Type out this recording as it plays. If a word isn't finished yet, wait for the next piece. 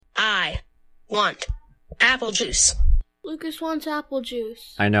want apple juice. Lucas wants apple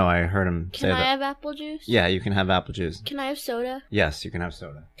juice. I know, I heard him say that. Can I have apple juice? Yeah, you can have apple juice. Can I have soda? Yes, you can have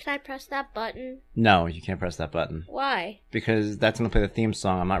soda. Can I press that button? No, you can't press that button. Why? Because that's going to play the theme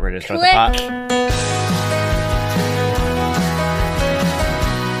song. I'm not ready to start Click. the pot.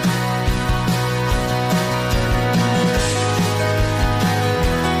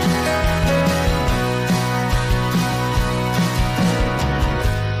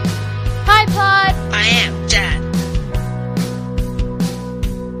 Hi, Pod! I am Dad.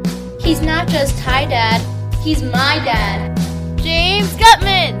 He's not just hi, Dad. He's my dad. James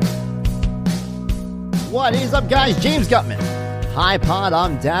Gutman! What is up, guys? James Gutman. Hi, Pod.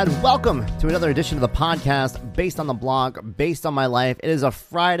 I'm Dad. Welcome to another edition of the podcast based on the blog, based on my life. It is a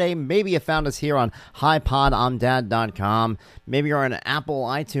Friday. Maybe you found us here on HiPodI'mDad.com. Maybe you're on Apple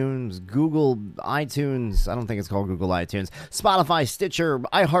iTunes, Google iTunes. I don't think it's called Google iTunes. Spotify, Stitcher,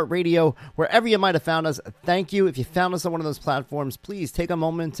 iHeartRadio, wherever you might have found us. Thank you. If you found us on one of those platforms, please take a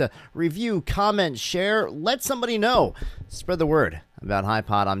moment to review, comment, share, let somebody know. Spread the word about Hi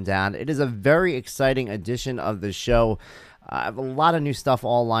Pod, I'm Dad. It is a very exciting edition of the show. I have a lot of new stuff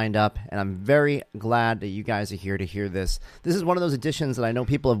all lined up, and I'm very glad that you guys are here to hear this. This is one of those editions that I know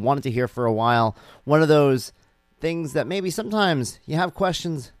people have wanted to hear for a while. One of those things that maybe sometimes you have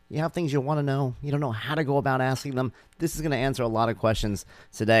questions, you have things you want to know, you don't know how to go about asking them. This is going to answer a lot of questions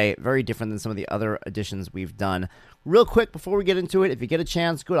today, very different than some of the other editions we've done. Real quick, before we get into it, if you get a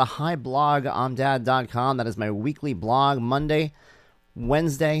chance, go to HiBlogI'mDad.com. That is my weekly blog. Monday,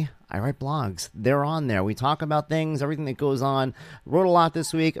 Wednesday, I write blogs. They're on there. We talk about things, everything that goes on. Wrote a lot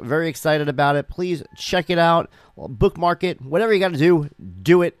this week. Very excited about it. Please check it out. Bookmark it. Whatever you got to do,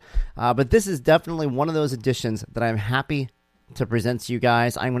 do it. But this is definitely one of those editions that I'm happy to present to you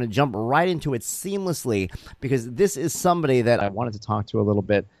guys. I'm going to jump right into it seamlessly because this is somebody that I wanted to talk to a little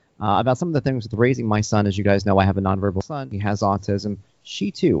bit about some of the things with raising my son. As you guys know, I have a nonverbal son. He has autism.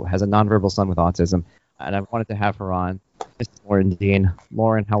 She, too, has a nonverbal son with autism. And I wanted to have her on. Miss Lauren Dean.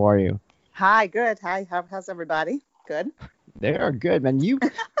 Lauren, how are you? Hi, good. Hi, how's everybody? Good. They are good, man. You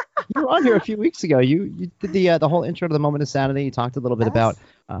were on here a few weeks ago. You did the whole intro to the Moment of Sanity. You talked a little bit about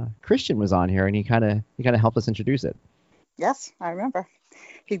Christian was on here, and he kind of helped us introduce it. Yes, I remember.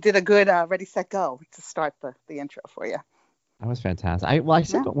 He did a good ready, set, go to start the intro for you. That was fantastic. I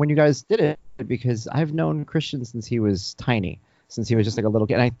said when you guys did it because I've known Christian since he was tiny, since he was just like a little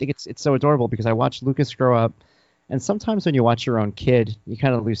kid. And I think it's so adorable because I watched Lucas grow up. And sometimes when you watch your own kid, you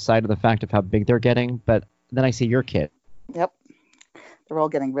kind of lose sight of the fact of how big they're getting. But then I see your kid. Yep. They're all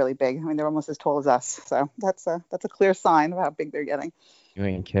getting really big. I mean, they're almost as tall as us. So that's a clear sign of how big they're getting. You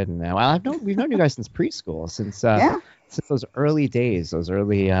ain't kidding now. Well, we've known you guys since preschool, since those early days, those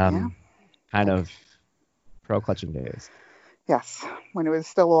early kind of pro clutching days. Yes, when it was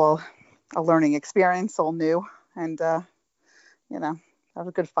still all a learning experience, all new. And, that was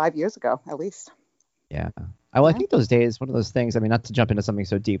a good 5 years ago, at least. Yeah. I think those days, one of those things, I mean, not to jump into something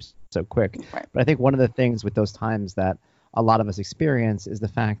so deep, so quick, right. But I think one of the things with those times that a lot of us experience is the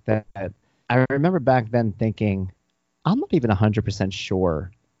fact that I remember back then thinking, I'm not even 100%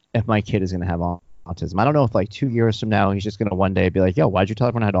 sure if my kid is going to have autism. I don't know if like 2 years from now, he's just going to one day be like, yo, why'd you tell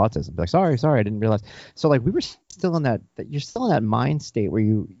everyone I had autism? Be like, sorry, I didn't realize. So like we were still in that you're still in that mind state where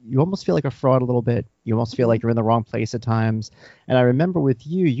you almost feel like a fraud a little bit. You almost feel like you're in the wrong place at times. And I remember with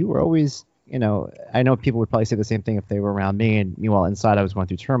you were always, I know people would probably say the same thing if they were around me, and meanwhile inside I was going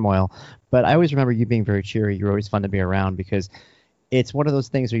through turmoil. But I always remember you being very cheery. You were always fun to be around because it's one of those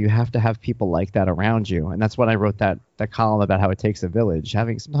things where you have to have people like that around you. And that's when I wrote that column about how it takes a village.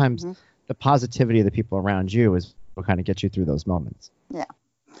 Having sometimes the positivity of the people around you is what kind of gets you through those moments. Yeah.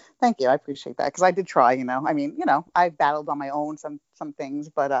 Thank you. I appreciate that because I did try, I mean, I battled on my own some things,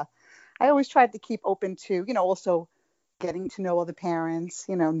 but I always tried to keep open to, also getting to know other parents,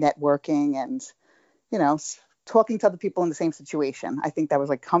 networking and, talking to other people in the same situation. I think that was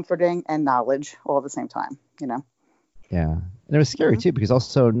like comforting and knowledge all at the same time, Yeah. And it was scary too, because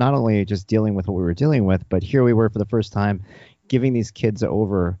also not only just dealing with what we were dealing with, but here we were for the first time giving these kids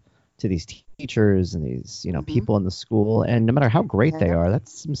over to these teachers and these, people in the school. And no matter how great they are,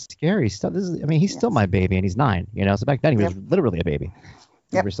 that's some scary stuff. He's still my baby and he's 9, So back then he was literally a baby.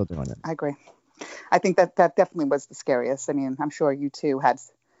 We're still doing it. I agree. I think that definitely was the scariest. I mean, I'm sure you two had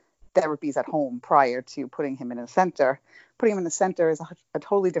therapies at home prior to putting him in a center. Putting him in the center is a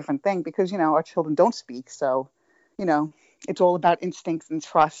totally different thing because, our children don't speak. So, it's all about instincts and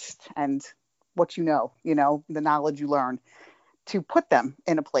trust and what the knowledge you learn to put them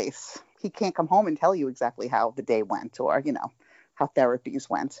in a place. He can't come home and tell you exactly how the day went or, how therapies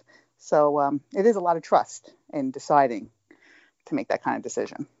went. So it is a lot of trust in deciding to make that kind of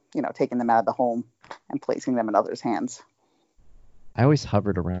decision. taking them out of the home and placing them in others' hands. I always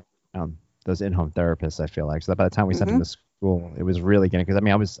hovered around those in-home therapists, I feel like. So that by the time we sent him to school, it was really getting, because I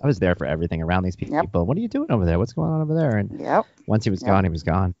mean, I was there for everything around these people. Yep. What are you doing over there? What's going on over there? And once he was gone, he was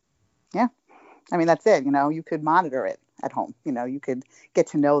gone. Yeah. I mean, that's it. You could monitor it at home. You could get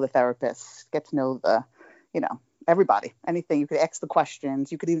to know the therapists, get to know the, everybody, anything. You could ask the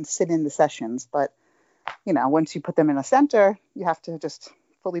questions. You could even sit in the sessions. But, once you put them in a center, you have to just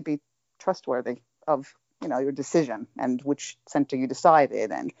fully be trustworthy of, your decision and which center you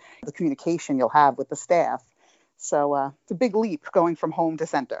decided and the communication you'll have with the staff. So it's a big leap going from home to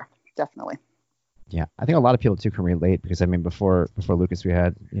center, definitely. Yeah, I think a lot of people too can relate, because I mean, before Lucas, we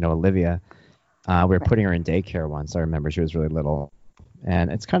had Olivia. We were putting her in daycare once. I remember she was really little,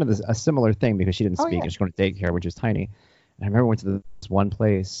 and it's kind of a similar thing because she didn't speak and she's going to daycare, which is tiny. And I remember we went to this one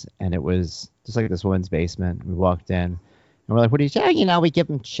place, and it was just like this woman's basement. We walked in, and we're like, "What do you say?" We give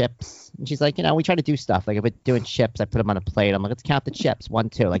them chips, and she's like, we try to do stuff like if we're doing chips, I put them on a plate. I'm like, let's count the chips, 1,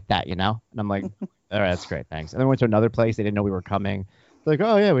 2, like that, And I'm like, all right, that's great, thanks. And then we went to another place. They didn't know we were coming. They're like,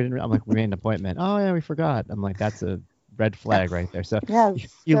 oh yeah, we didn't. I'm like, we made an appointment. Oh yeah, we forgot. I'm like, that's a red flag right there. So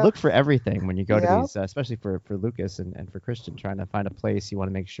you look for everything when you go to these, especially for Lucas and for Christian, trying to find a place. You want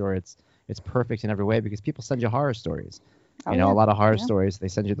to make sure it's perfect in every way, because people send you horror stories. A lot of horror stories. They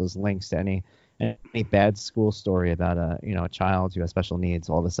send you those links to any bad school story about a child who has special needs.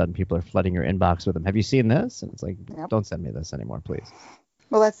 All of a sudden, people are flooding your inbox with them. Have you seen this? And it's like, don't send me this anymore, please.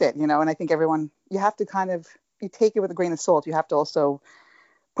 Well, that's it. And I think everyone, you have to you take it with a grain of salt. You have to also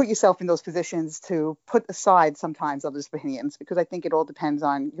put yourself in those positions to put aside sometimes others' opinions, because I think it all depends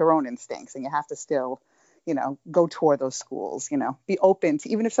on your own instincts, and you have to still, go toward those schools, be open to,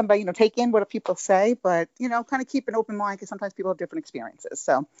 even if somebody, take in what people say, but, kind of keep an open mind, because sometimes people have different experiences.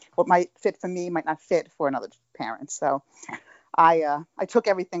 So what might fit for me might not fit for another parent. So I took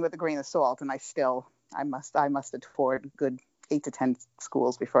everything with a grain of salt, and I must have toured good 8 to 10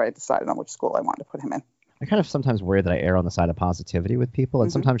 schools before I decided on which school I wanted to put him in. I kind of sometimes worry that I err on the side of positivity with people.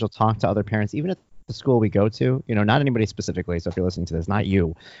 And sometimes you'll talk to other parents, even at the school we go to, not anybody specifically. So if you're listening to this, not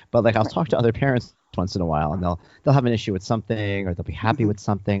you, but like I'll talk to other parents once in a while, and they'll have an issue with something, or they'll be happy with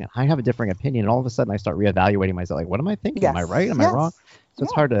something. I have a different opinion, and all of a sudden I start reevaluating myself. Like, what am I thinking? Am I right? Am I wrong? So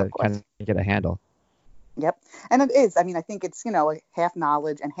it's hard to kind of get a handle. Yep. And it is. I mean, I think it's, half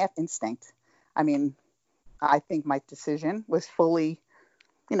knowledge and half instinct. I mean, I think my decision was fully,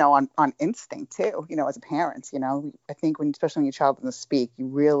 on instinct too, as a parent. I think especially when your child doesn't speak,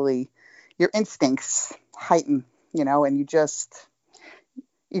 your instincts heighten, and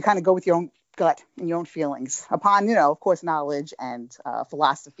you kind of go with your own gut and your own feelings upon, of course, knowledge and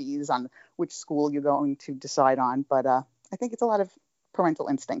philosophies on which school you're going to decide on. But I think it's a lot of parental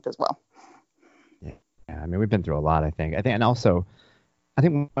instinct as well. Yeah. I mean, we've been through a lot, I think, and also, I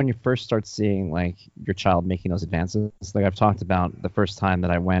think when you first start seeing like your child making those advances, like I've talked about the first time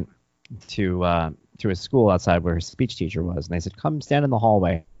that I went to a school outside where his speech teacher was, and they said, come stand in the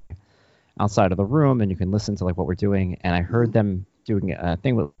hallway outside of the room and you can listen to like what we're doing. And I heard them doing a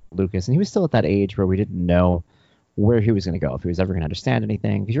thing with Lucas, and he was still at that age where we didn't know where he was going to go, if he was ever going to understand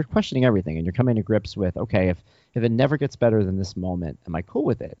anything, because you're questioning everything and you're coming to grips with, okay, if it never gets better than this moment, am I cool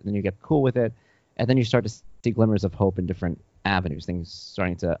with it? And then you get cool with it, and then you start to see glimmers of hope in different avenues, things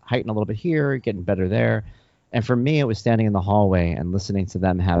starting to heighten a little bit here, getting better there. And for me, it was standing in the hallway and listening to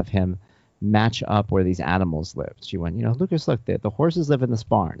them have him match up where these animals lived. She went, Lucas, look, the horses live in this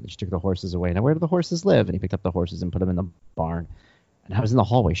barn. And she took the horses away. Now, where do the horses live? And he picked up the horses and put them in the barn. And I was in the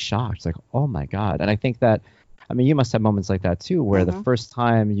hallway shocked. It's like, oh my God. And I think that, I mean, you must have moments like that too, where the first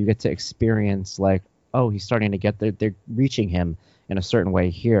time you get to experience like, oh, he's starting to get there, they're reaching him in a certain way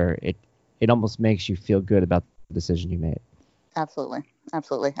here. It almost makes you feel good about the decision you made. Absolutely.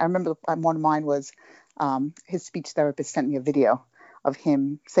 Absolutely. I remember one of mine was his speech therapist sent me a video of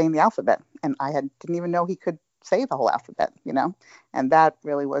him saying the alphabet, and I didn't even know he could say the whole alphabet, and that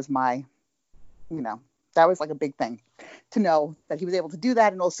really was my, that was like a big thing to know that he was able to do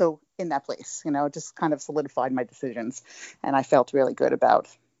that, and also in that place, it just kind of solidified my decisions, and I felt really good about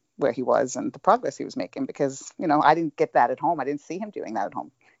where he was and the progress he was making, because, I didn't get that at home. I didn't see him doing that at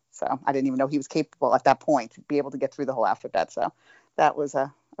home. So I didn't even know he was capable at that point to be able to get through the whole alphabet. So that was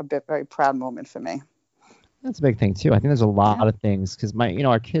a very proud moment for me. That's a big thing too. I think there's a lot of things, because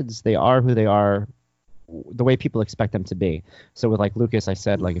our kids, they are who they are, the way people expect them to be. So with like Lucas, I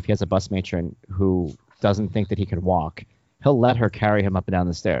said, like if he has a bus matron who doesn't think that he can walk, he'll let her carry him up and down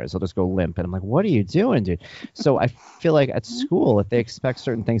the stairs. He'll just go limp. And I'm like, what are you doing, dude? So I feel like at school, if they expect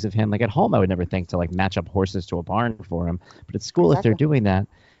certain things of him, like at home, I would never think to like match up horses to a barn for him. But at school, if they're doing that,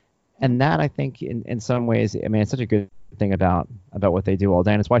 And that, I think, in some ways, I mean, it's such a good thing about what they do all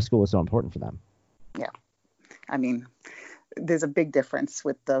day, and it's why school is so important for them. Yeah. I mean, there's a big difference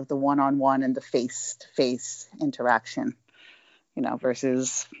with the one-on-one and the face-to-face interaction,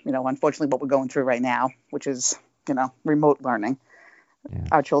 versus, unfortunately what we're going through right now, which is, remote learning. Yeah.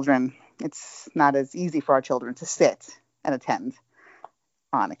 Our children, it's not as easy for our children to sit and attend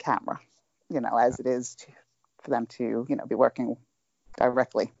on a camera, as it is for them to, be working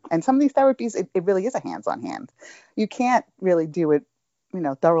directly. And some of these therapies, it really is a hands-on hand. You can't really do it,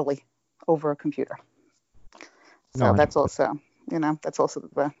 thoroughly over a computer. So No, that's also,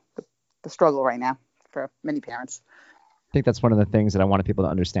 the struggle right now for many parents. I think that's one of the things that I wanted people to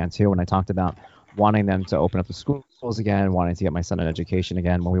understand too when I talked about wanting them to open up the schools again, wanting to get my son an education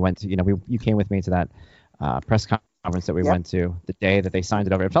again. When we went to, you came with me to that press conference that we went to the day that they signed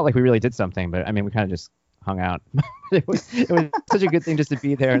it over. It felt like we really did something, but I mean, we kind of just hung out. it was such a good thing just to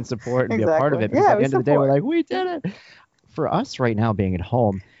be there and support and be a part of it. Because at the end of the day, we're like, we did it. For us right now being at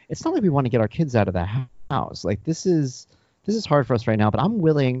home, it's not like we want to get our kids out of the house. Like this is hard for us right now, but I'm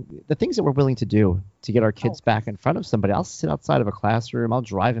willing, the things that we're willing to do to get our kids back in front of somebody. I'll sit outside of a classroom. I'll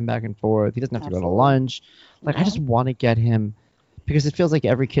drive him back and forth. He doesn't have to go to lunch. Like I just want to get him, because it feels like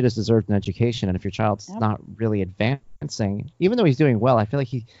every kid has deserved an education. And if your child's not really advancing, even though he's doing well, I feel like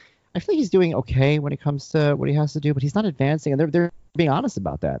he's doing okay when it comes to what he has to do, but he's not advancing. And they're being honest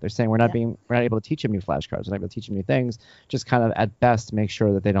about that. They're saying we're not able to teach him new flashcards. We're not able to teach him new things. Just kind of at best make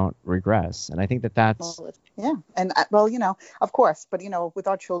sure that they don't regress. And I think that's And of course, but with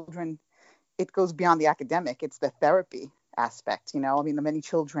our children, it goes beyond the academic. It's the therapy aspect. The many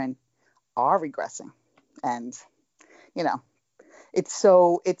children are regressing, and it's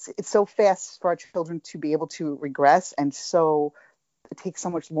so fast for our children to be able to regress, and so it takes so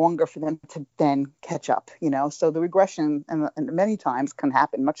much longer for them to then catch up, so the regression and many times can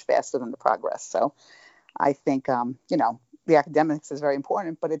happen much faster than the progress. So I think, the academics is very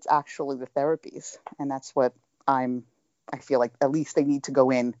important, but it's actually the therapies. And that's what I feel like at least they need to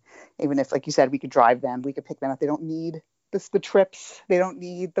go in, even if, like you said, we could drive them, we could pick them up. They don't need the trips. They don't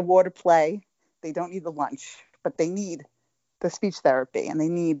need the water play. They don't need the lunch, but they need the speech therapy, and they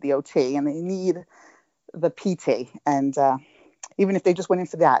need the OT, and they need the PT. And, even if they just went in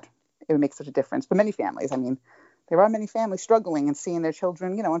for that, it would make such a difference. For many families, I mean, there are many families struggling and seeing their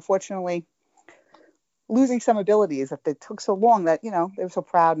children, unfortunately losing some abilities that they took so long that, they were so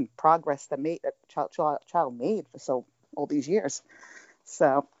proud and progress that child made for all these years.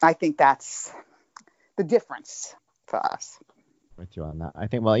 So I think that's the difference for us. With you on that. I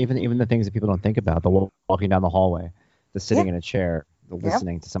think, well, even the things that people don't think about, the walking down the hallway, the sitting in a chair, the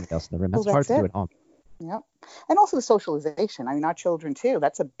listening to somebody else in the room, that's hard to do at home. Yeah. And also the socialization. I mean, our children too,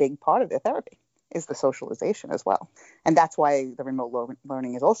 that's a big part of their therapy, is the socialization as well. And that's why the remote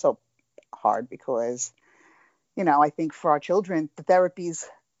learning is also hard, because, I think for our children, the therapies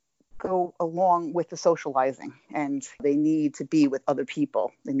go along with the socializing, and they need to be with other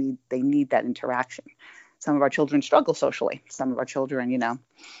people. They need that interaction. Some of our children struggle socially. Some of our children,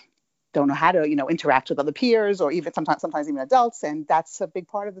 don't know how to, interact with other peers, or even sometimes even adults. And that's a big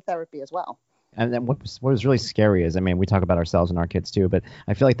part of the therapy as well. And then what was really scary is, I mean, we talk about ourselves and our kids too, but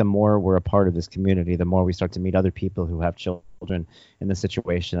I feel like the more we're a part of this community, the more we start to meet other people who have children in this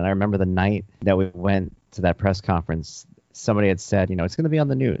situation. And I remember the night that we went to that press conference, somebody had said, it's going to be on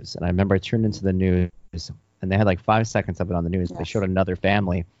the news. And I remember I turned into the news, and they had like 5 seconds of it on the news. Yes. They showed another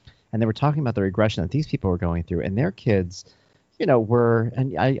family, and they were talking about the regression that these people were going through, and their kids,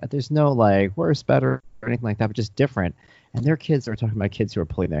 there's no like worse, better, or anything like that, but just different. And their kids are talking about kids who are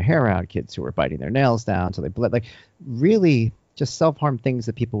pulling their hair out, kids who are biting their nails down so they bled, like really just self-harm things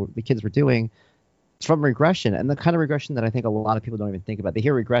that the kids were doing from regression, and the kind of regression that I think a lot of people don't even think about. They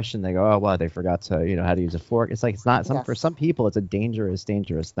hear regression, they go, oh, well, they forgot to, how to use a fork. It's like, it's not for some people, it's a dangerous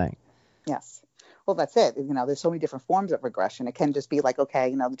thing. Yes. Well, that's it. There's so many different forms of regression. It can just be like,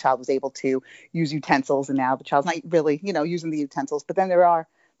 okay, the child was able to use utensils, and now the child's not really, using the utensils. But then there are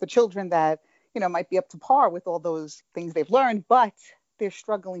the children that, might be up to par with all those things they've learned, but they're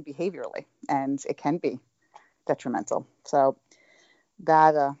struggling behaviorally, and it can be detrimental. So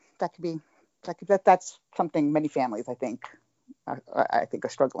that's something many families, I think are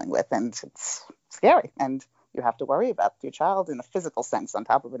struggling with, and it's scary. And you have to worry about your child in a physical sense on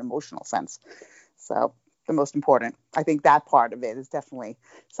top of an emotional sense. So the most important, I think that part of it is definitely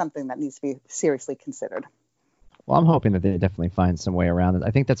something that needs to be seriously considered. Well, I'm hoping that they definitely find some way around it. I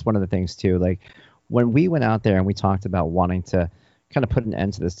think that's one of the things too. Like when we went out there and we talked about wanting to kind of put an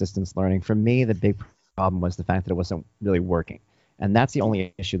end to this distance learning, for me, the big problem was the fact that it wasn't really working. And that's the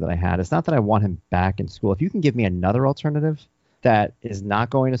only issue that I had. It's not that I want him back in school. If you can give me another alternative, that is not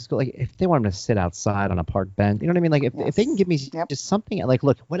going to school, like if they want them to sit outside on a park bench, you know what I mean? Like if they can give me Yep. just something, like,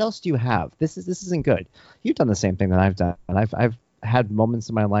 look, what else do you have? This isn't good. You've done the same thing that I've done. And I've had moments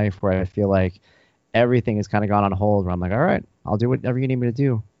in my life where I feel like everything has kind of gone on hold, where I'm like, all right, I'll do whatever you need me to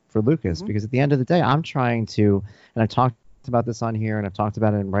do for Lucas, because at the end of the day, I'm trying to, and I've talked about this on here and I've talked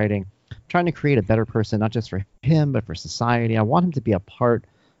about it in writing, I'm trying to create a better person, not just for him, but for society. I want him to be a part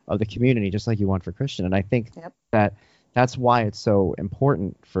of the community, just like you want for Christian. And I think that that's why it's so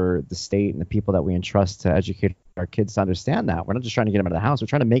important for the state and the people that we entrust to educate our kids to understand that. We're not just trying to get them out of the house. We're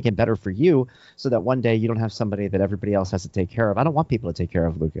trying to make it better for you so that one day you don't have somebody that everybody else has to take care of. I don't want people to take care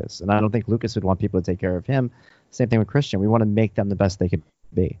of Lucas. And I don't think Lucas would want people to take care of him. Same thing with Christian. We want to make them the best they could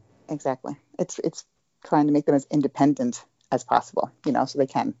be. Exactly. It's trying to make them as independent as possible, so they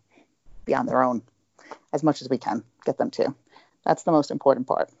can be on their own as much as we can get them to. That's the most important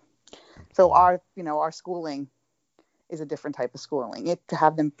part. So our schooling is a different type of schooling. To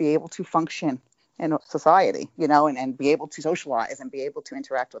have them be able to function in society, and be able to socialize and be able to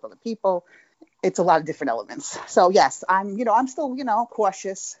interact with other people. It's a lot of different elements. So yes, I'm still,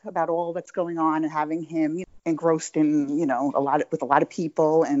 cautious about all that's going on and having him engrossed in, a lot of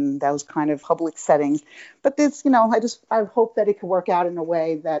people and those kind of public settings. But this, I hope that it can work out in a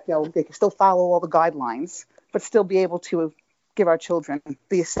way that, they can still follow all the guidelines, but still be able to give our children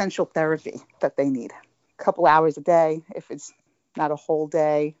the essential therapy that they need. A couple hours a day, if it's not a whole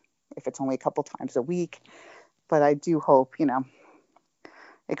day, if it's only a couple times a week. But I do hope,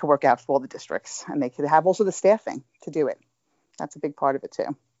 it could work out for all the districts and they could have also the staffing to do it. That's a big part of it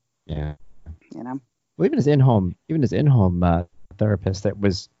too. Yeah. Well, even his in-home therapist that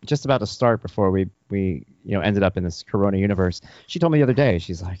was just about to start before we ended up in this Corona universe. She told me the other day,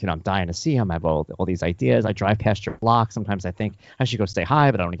 she's like, I'm dying to see him. I have all these ideas. I drive past your block. Sometimes I think I should go stay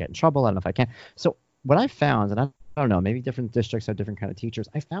high, but I don't want to get in trouble. I don't know if I can. So what I found, and I don't know, maybe different districts have different kind of teachers.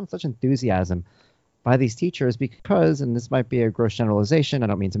 I found such enthusiasm by these teachers because, and this might be a gross generalization, I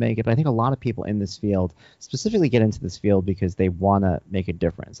don't mean to make it, but I think a lot of people in this field specifically get into this field because they want to make a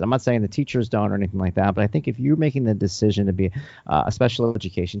difference. I'm not saying the teachers don't or anything like that, but I think if you're making the decision to be a special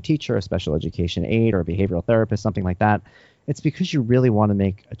education teacher, a special education aide, or a behavioral therapist, something like that, it's because you really want to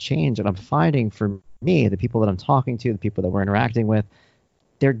make a change. And I'm finding for me, the people that I'm talking to, the people that we're interacting with,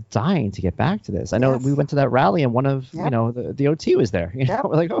 they're dying to get back to this. I know we went to that rally and one of, the OT was there.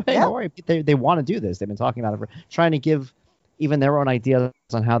 We're like, oh, hey, how are you? They want to do this. They've been talking about it, trying to give even their own ideas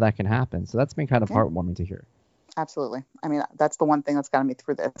on how that can happen. So that's been kind of heartwarming to hear. Absolutely. I mean, that's the one thing that's gotten me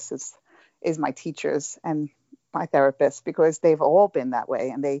through this is my teachers and my therapists, because they've all been that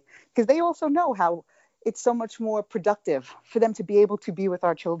way. And because they also know how it's so much more productive for them to be able to be with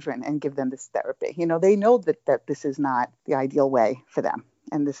our children and give them this therapy. They know that this is not the ideal way for them.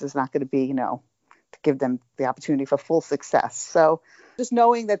 And this is not going to be, to give them the opportunity for full success. So just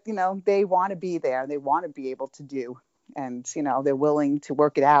knowing that, they want to be there, they want to be able to do, and, they're willing to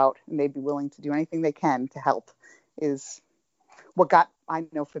work it out and they'd be willing to do anything they can to help is what got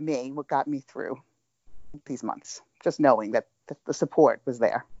me through these months. Just knowing that the support was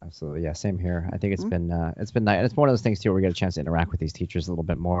there. Absolutely. Yeah. Same here. I think it's been nice. And it's one of those things too, where we get a chance to interact with these teachers a little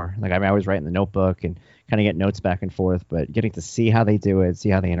bit more. Like, I always write in the notebook and kind of get notes back and forth, but getting to see how they do it, see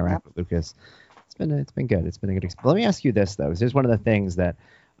how they interact with Lucas, it's been good. It's been a good experience. Let me ask you this though, because here's one of the things that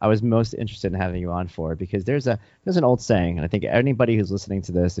I was most interested in having you on for, because there's an old saying, and I think anybody who's listening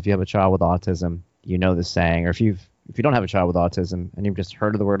to this, if you have a child with autism, you know this saying, or if you don't have a child with autism and you've just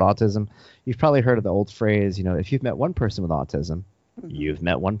heard of the word autism, you've probably heard of the old phrase, if you've met one person with autism, you've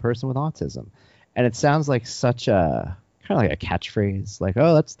met one person with autism. And it sounds like such a kind of like a catchphrase, like,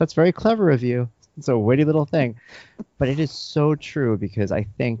 oh, that's very clever of you. It's a witty little thing. But it is so true, because I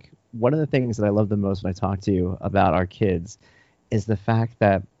think one of the things that I love the most when I talk to you about our kids is the fact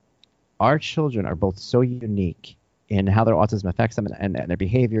that our children are both so unique in how their autism affects them and their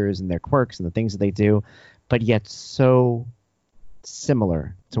behaviors and their quirks and the things that they do, but yet so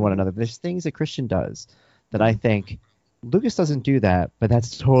similar to one another. There's things that Christian does that I think Lucas doesn't do that, but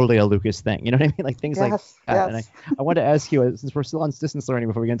that's totally a Lucas thing. You know what I mean? Like things like that. Yes. And I want to ask you, since we're still on distance learning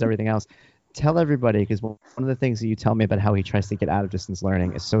before we get into everything else, tell everybody, because one of the things that you tell me about how he tries to get out of distance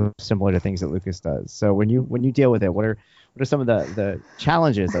learning is so similar to things that Lucas does. So when you deal with it, what are some of the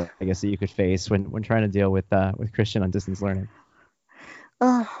challenges, I guess, that you could face when trying to deal with Christian on distance learning?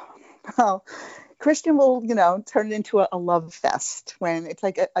 Well, Christian will, turn it into a love fest when it's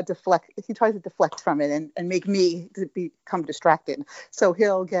like a deflect. He tries to deflect from it and make me become distracted. So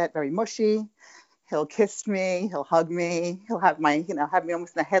he'll get very mushy. He'll kiss me. He'll hug me. He'll have have me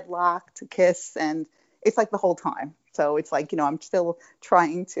almost in a headlock to kiss. And it's like the whole time. So it's like, I'm still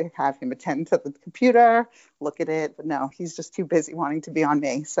trying to have him attend to the computer, look at it, but no, he's just too busy wanting to be on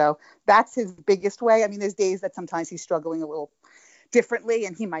me. So that's his biggest way. I mean, there's days that sometimes he's struggling a little differently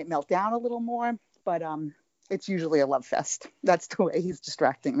and he might melt down a little more, but it's usually a love fest. That's the way he's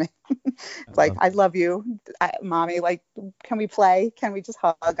distracting me. It's like, I love you, mommy. Like, can we play? Can we just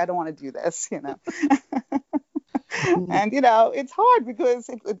hug? I don't want to do this, And, it's hard because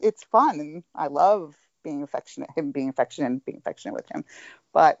it's fun. And I love being affectionate, him being affectionate and being affectionate with him.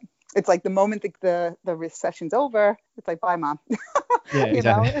 But it's like the moment the session's over, it's like, bye, mom. Yeah,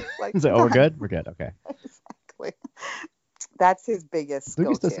 exactly. It's like, oh, we're good? We're good. Okay. Exactly. That's his biggest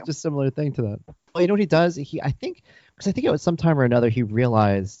Lucas go-to. does such a similar thing to that. Well, you know what he does? I think it was some time or another he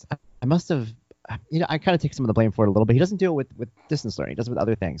realized I must have, I kind of take some of the blame for it a little bit. He doesn't do it with distance learning. He does it with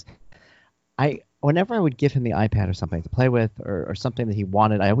other things. Whenever I would give him the iPad or something to play with or something that he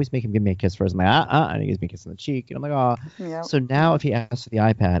wanted, I always make him give me a kiss first. I'm like, and he gives me a kiss on the cheek. And I'm like, oh. Yep. So now if he asks for the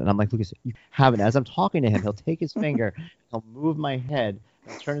iPad, and I'm like, Lucas, you have it. As I'm talking to him, he'll take his finger, he'll move my head,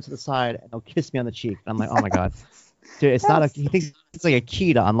 he'll turn it to the side, and he'll kiss me on the cheek. And I'm like, oh my God. Dude, it's not he thinks it's like a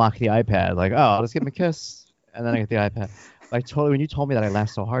key to unlock the iPad. Like, oh, I'll just give him a kiss, and then I get the iPad. Like, totally, when you told me that, I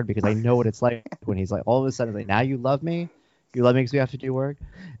laughed so hard because I know what it's like when he's like, all of a sudden, like, now you love me? You love me because we have to do work?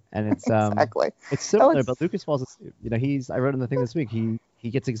 And it's exactly. It's similar, but Lucas falls asleep. I wrote in the thing this week, he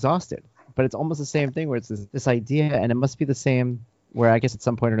gets exhausted. But it's almost the same thing where it's this idea, and it must be the same where I guess at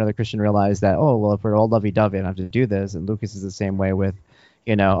some point or another Christian realized that, oh, well, if we're all lovey-dovey and I have to do this, and Lucas is the same way with,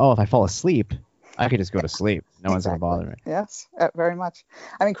 oh, if I fall asleep, I could just go to sleep. No one's going to bother me. Yes, very much.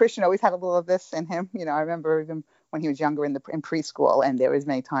 I mean, Christian always had a little of this in him. I remember even when he was younger in preschool, and there was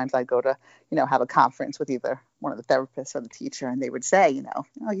many times I'd go to, have a conference with either one of the therapists or the teacher, and they would say,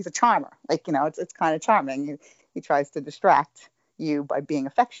 he's a charmer. Like, it's kind of charming. He tries to distract you by being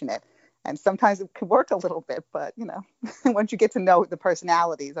affectionate. And sometimes it can work a little bit, but, once you get to know the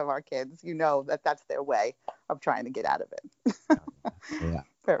personalities of our kids, that that's their way of trying to get out of it. Yeah.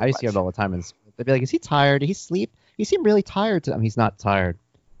 I used to hear it all the time. And they'd be like, is he tired? Did he sleep? He seemed really tired. He's not tired.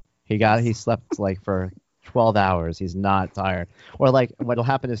 He slept like for 12 hours. He's not tired. Or like what'll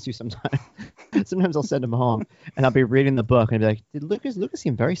happen is too sometimes I'll send him home and I'll be reading the book and I'll be like, did Lucas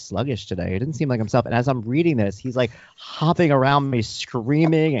seem very sluggish today? It didn't seem like himself. And as I'm reading this, he's like hopping around me,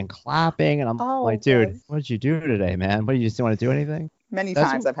 screaming and clapping. And I'm like, dude, what did you do today, man? What, did you just want to do anything? Many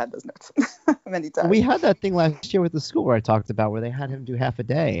times I've had those notes. Many times. We had that thing last year with the school where I talked about where they had him do half a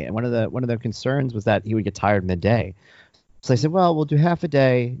day. And one of the concerns was that he would get tired midday. So I said, well, we'll do half a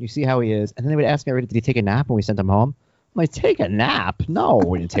day. You see how he is. And then they would ask me, did he take a nap when we sent him home? I'm like, take a nap? No,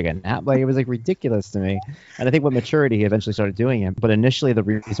 we didn't take a nap. Like, it was like ridiculous to me. And I think with maturity, he eventually started doing it. But initially, the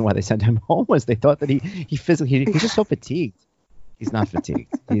reason why they sent him home was they thought that he's just so fatigued. He's not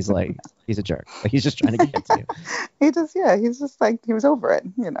fatigued. He's a jerk. Like, he's just trying to get to you. He's just like, he was over it.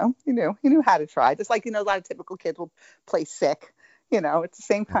 He knew how to try. Just like, a lot of typical kids will play sick. It's the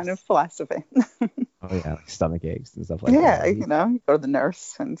same kind of philosophy. Oh, yeah, like stomach aches and stuff like that. Yeah, you go to the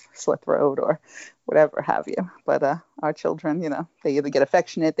nurse and slit throat or whatever have you. But our children, they either get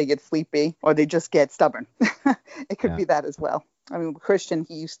affectionate, they get sleepy, or they just get stubborn. It could be that as well. I mean, Christian,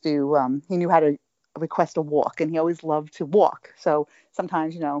 he used to, he knew how to request a walk, and he always loved to walk. So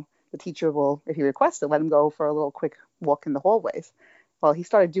sometimes, the teacher will, if he requests it, let him go for a little quick walk in the hallways. Well, he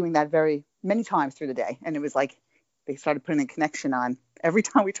started doing that many times through the day, and it was like, they started putting a connection on. Every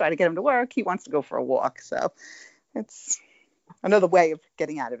time we try to get him to work, he wants to go for a walk. So it's another way of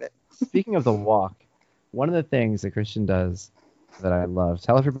getting out of it. Speaking of the walk, one of the things that Christian does that I love,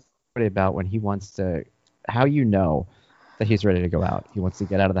 tell everybody about when he wants to, how you know that he's ready to go out. He wants to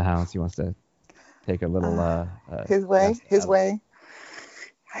get out of the house. He wants to take a little... his way.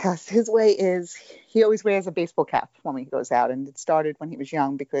 Yes, his way is he always wears a baseball cap when he goes out. And it started when he was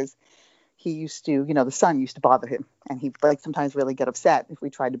young because he used to, the sun used to bother him, and he'd sometimes really get upset if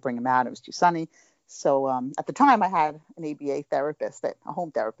we tried to bring him out. It was too sunny. So at the time I had an ABA therapist, a home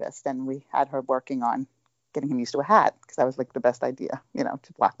therapist, and we had her working on getting him used to a hat because that was like the best idea,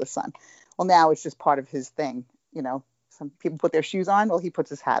 to block the sun. Well, now it's just part of his thing. Some people put their shoes on. Well, he puts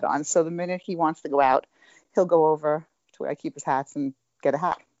his hat on. So the minute he wants to go out, he'll go over to where I keep his hats and get a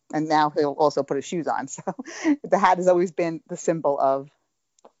hat. And now he'll also put his shoes on. So the hat has always been the symbol of,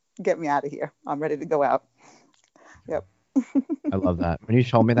 get me out of here. I'm ready to go out. Yep. I love that. When you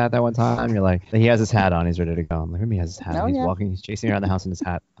told me that one time, you're like, he has his hat on. He's ready to go. I'm like, he has his hat on. He's walking. He's chasing around the house in his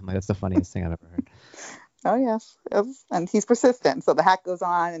hat. I'm like, that's the funniest thing I've ever heard. Oh, yes. And he's persistent. So the hat goes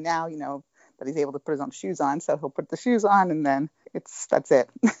on, and now, that he's able to put his own shoes on. So he'll put the shoes on, and then that's it.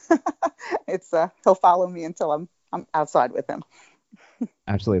 He'll follow me until I'm outside with him.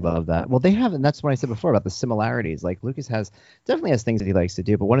 Absolutely love that. Well, they have, and that's what I said before about the similarities. Like Lucas definitely has things that he likes to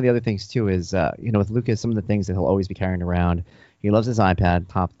do, but one of the other things too is, with Lucas, some of the things that he'll always be carrying around. He loves his iPad,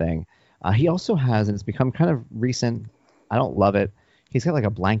 top thing. He also has, and it's become kind of recent. I don't love it. He's got like a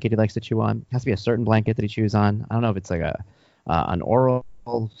blanket he likes to chew on. It has to be a certain blanket that he chews on. I don't know if it's like an oral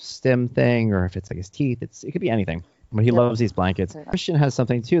stim thing or if it's like his teeth. It could be anything. But he loves these blankets. Christian has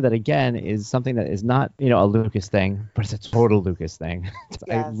something too that again is something that is not a Lucas thing, but it's a total Lucas thing.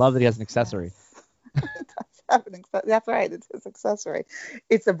 Yes. I love that he has an accessory. That's right. It's his accessory.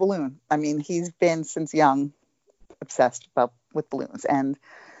 It's a balloon. I mean, he's been since young obsessed with balloons, and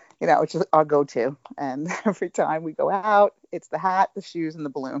it's just our go-to. And every time we go out, it's the hat, the shoes, and the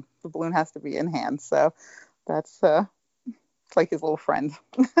balloon. The balloon has to be in hand. So that's it's like his little friend.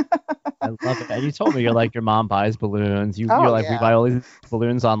 I love it. And you told me you're like your mom buys balloons. You're like we yeah. buy all these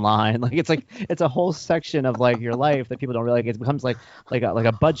balloons online. Like it's a whole section of like your life that people don't realize. It becomes like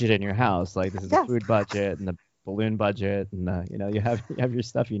a budget in your house. Like this is the food budget and the balloon budget, and you have your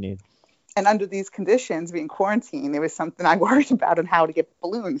stuff you need. And under these conditions, being quarantined, it was something I worried about on how to get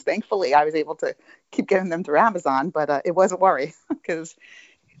balloons. Thankfully, I was able to keep getting them through Amazon, but it was a worry because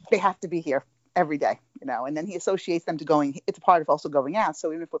they have to be here every day, and then he associates them to going. It's a part of also going out.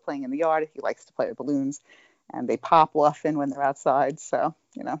 So even if we're playing in the yard, he likes to play with balloons, and they pop often when they're outside. So,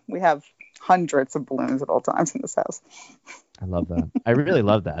 we have hundreds of balloons at all times in this house. I love that. I really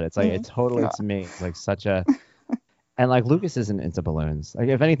love that. It's like, it totally, to me, it's like such a, and like Lucas isn't into balloons. Like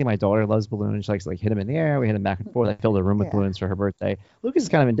if anything, my daughter loves balloons. She likes to like hit them in the air. We hit them back and forth. I filled a room with balloons for her birthday. Lucas is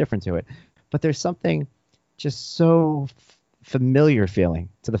kind of indifferent to it, but there's something just so familiar feeling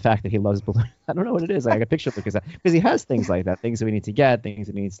to the fact that he loves balloons. I don't know what it is. Like, I can picture Lucas because he has things like that, things that we need to get, things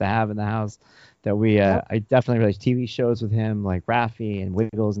that he needs to have in the house that we, I definitely realize TV shows with him, like Raffi and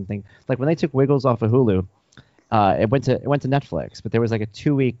Wiggles and things. Like when they took Wiggles off of Hulu, it went to Netflix, but there was like a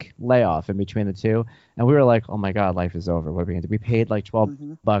 2-week layoff in between the two. And we were like, oh my God, life is over. What are we going to do? We paid like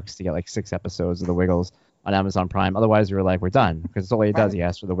 $12 to get like 6 episodes of the Wiggles on Amazon Prime. Otherwise we were like, we're done, because it's all he does. He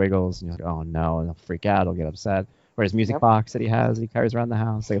asks for the Wiggles and you're like, oh no, and he'll freak out. He'll get upset. Or his music box that he has that he carries around the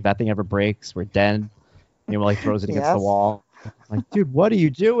house. Like if that thing ever breaks, we're dead. Like throws it against the wall. I'm like, dude, what are you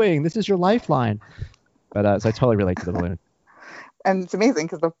doing? This is your lifeline. But so I totally relate to the balloon. And it's amazing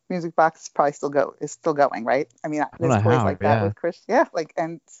because the music box probably is still going, right? I mean, there's toys like that with Chris. Yeah,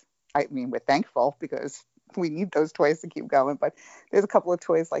 and I mean, we're thankful because we need those toys to keep going. But there's a couple of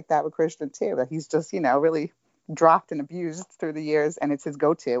toys like that with Christian too that he's just, really dropped and abused through the years, and it's his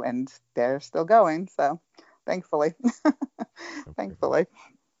go-to, and they're still going. So thankfully, thankfully.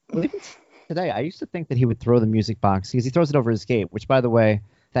 Well, even today, I used to think that he would throw the music box because he throws it over his gate. Which, by the way,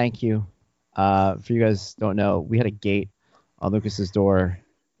 thank you. For you guys don't know, we had a gate on Lucas's door,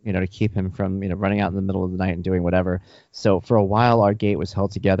 to keep him from, running out in the middle of the night and doing whatever. So for a while, our gate was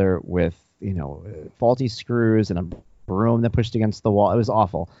held together with, faulty screws and a broom that pushed against the wall. It was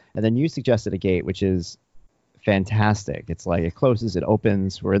awful. And then you suggested a gate, which is fantastic. It's like it closes, it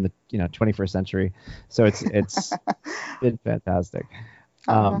opens. We're in the 21st century, so it's been fantastic.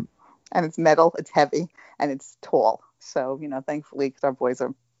 And it's metal, it's heavy, and it's tall. So thankfully, because our boys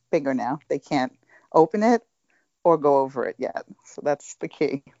are bigger now, they can't open it or go over it yet. So that's the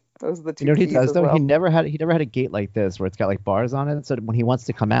key. Those are the two. You know what he keys does as though? well. He never had a gate like this where it's got like bars on it. So when he wants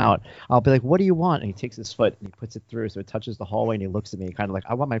to come out, I'll be like, "What do you want?" And he takes his foot and he puts it through, so it touches the hallway. And he looks at me, kind of like,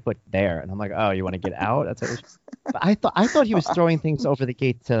 "I want my foot there." And I'm like, "Oh, you want to get out?" That's what but I thought he was throwing things over the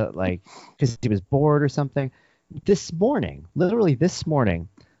gate to like because he was bored or something. Literally this morning,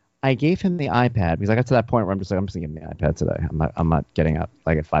 I gave him the iPad because I got to that point where I'm just gonna give him the iPad today. I'm not getting up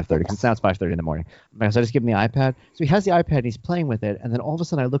like at 5:30 because now it's 5:30 in the morning. So I just give him the iPad. So he has the iPad and he's playing with it, and then all of a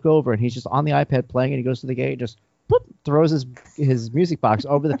sudden I look over and he's just on the iPad playing, and he goes to the gate and just whoop, throws his music box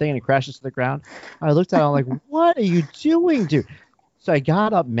over the thing and it crashes to the ground. I looked at him, I'm like, "What are you doing, dude?" So I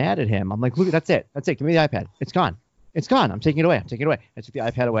got up mad at him. I'm like, "Look, that's it. Give me the iPad. It's gone. I'm taking it away. I took the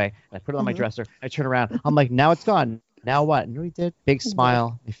iPad away and I put it on my dresser. I turn around. I'm like, "Now it's gone. Now what?" And you know what he did? Big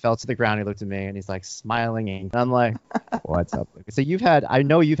smile. He fell to the ground. He looked at me and he's like smiling. And I'm like, "What's up?" So I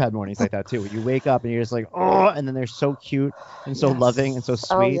know you've had mornings like that too, where you wake up and you're just like, "Oh," and then they're so cute and so loving and so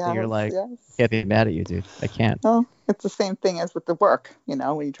sweet that you're like, I can't be mad at you, dude. I can't. Well, it's the same thing as with the work, when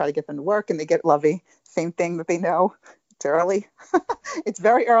you try to get them to work and they get lovey. Same thing that they know. It's early. It's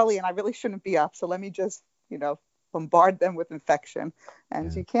very early and I really shouldn't be up. So let me just, bombard them with infection,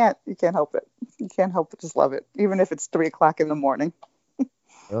 and you can't help it. You can't help but just love it, even if it's 3:00 in the morning.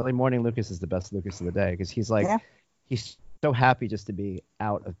 Early morning Lucas is the best Lucas of the day because he's like, he's so happy just to be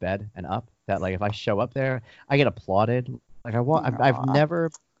out of bed and up that like if I show up there, I get applauded. Like I've never.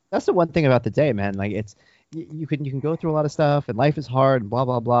 That's the one thing about the day, man. Like you can go through a lot of stuff, and life is hard, and blah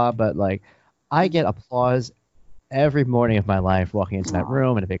blah blah. But like, I get applause every morning of my life walking into that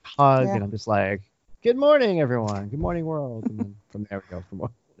room and a big hug, and I'm just like, "Good morning, everyone. Good morning, world." And then from there we go from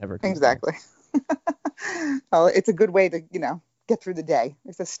whatever. Exactly. Well, it's a good way to get through the day.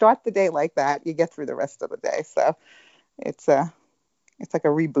 If you start the day like that, you get through the rest of the day. So it's like a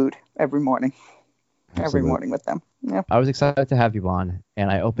reboot every morning. Absolutely. Every morning with them. Yeah. I was excited to have you on, and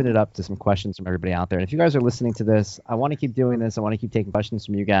I opened it up to some questions from everybody out there. And if you guys are listening to this, I want to keep doing this. I want to keep taking questions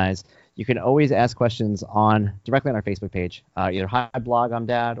from you guys. You can always ask questions directly on our Facebook page, either Hi Blog I'm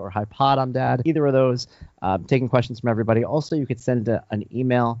Dad or Hi Pod I'm Dad. Either of those, taking questions from everybody. Also, you could send an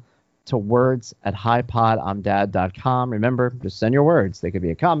email to words@hipodimdad.com. Remember, just send your words. They could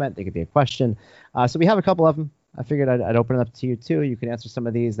be a comment. They could be a question. So we have a couple of them. I figured I'd open it up to you too. You can answer some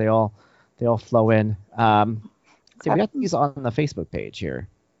of these. They all flow in. So we got these on the Facebook page here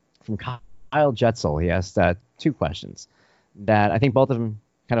from Kyle Jetzel. He asked 2 questions that I think both of them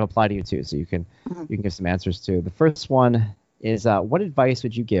kind of apply to you too. So you can give some answers to. The first one is, what advice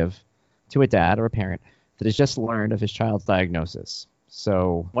would you give to a dad or a parent that has just learned of his child's diagnosis?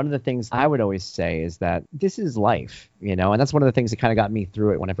 So one of the things I would always say is that this is life, and that's one of the things that kind of got me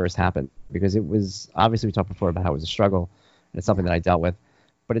through it when it first happened, because it was, obviously we talked before about how it was a struggle, and it's something that I dealt with.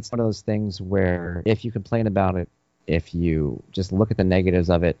 But it's one of those things where if you complain about it, if you just look at the negatives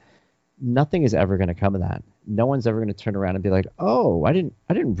of it, nothing is ever going to come of that. No one's ever going to turn around and be like, "Oh, I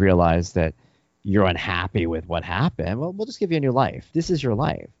didn't realize that you're unhappy with what happened. Well, we'll just give you a new life. This is your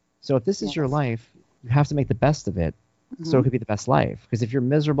life. So if this is your life, you have to make the best of it, so it could be the best life. Because if you're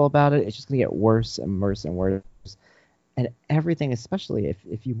miserable about it, it's just going to get worse and worse and worse. And everything, especially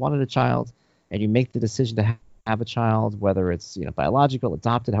if you wanted a child and you make the decision to have a child, whether it's biological,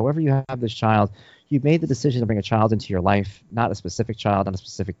 adopted, however you have this child, you've made the decision to bring a child into your life, not a specific child, not a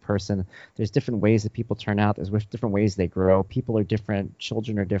specific person. There's different ways that people turn out. There's different ways they grow. People are different.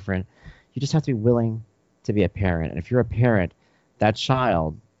 Children are different. You just have to be willing to be a parent. And if you're a parent, that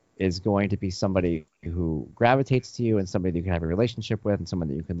child is going to be somebody who gravitates to you and somebody that you can have a relationship with and someone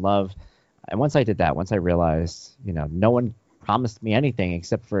that you can love. And once I did that, once I realized, no one promised me anything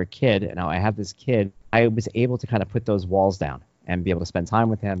except for a kid, and now I have this kid, I was able to kind of put those walls down and be able to spend time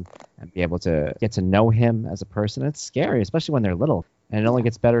with him and be able to get to know him as a person. It's scary, especially when they're little, and it only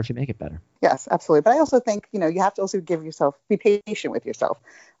gets better if you make it better. Yes, absolutely. But I also think, you have to also be patient with yourself.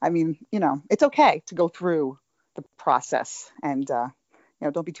 I mean, it's okay to go through the process, and,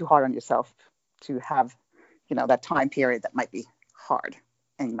 don't be too hard on yourself to have, that time period that might be hard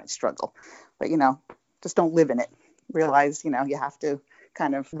and you might struggle. But, just don't live in it. Realize, you have to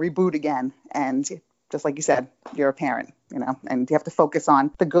kind of reboot again. And just like you said, you're a parent, and you have to focus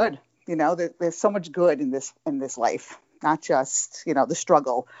on the good. There's so much good in this life, not just, the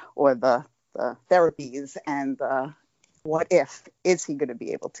struggle or the therapies and the what if. Is he going to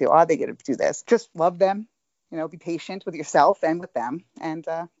be able to? Are they going to do this? Just love them, be patient with yourself and with them, and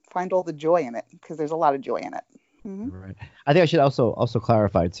find all the joy in it, because there's a lot of joy in it. Right. I think I should also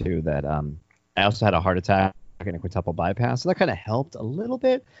clarify too that I also had a heart attack and a quintuple bypass, so that kind of helped a little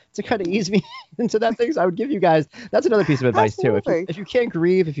bit to kind of ease me into that thing. So I would give you guys, that's another piece of advice too. If you can't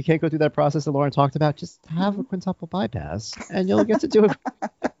grieve, if you can't go through that process that Lauren talked about, just have a quintuple bypass and you'll get to do it.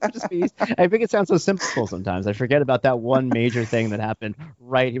 I think it sounds so simple sometimes. I forget about that one major thing that happened.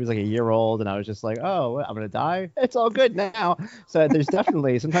 Right, he was like a year old, and I was just like, "Oh, I'm gonna die. It's all good now." So there's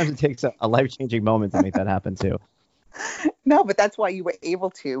definitely, sometimes it takes a life-changing moment to make that happen too. No, but that's why you were able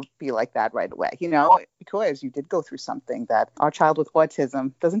to be like that right away, because you did go through something that our child with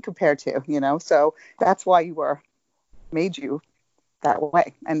autism doesn't compare to, so that's why made you that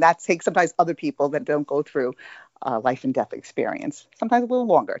way. And that takes sometimes other people that don't go through life and death experience, sometimes a little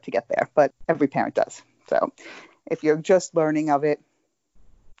longer to get there, but every parent does. So if you're just learning of it,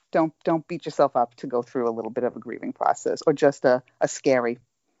 don't beat yourself up to go through a little bit of a grieving process or just a scary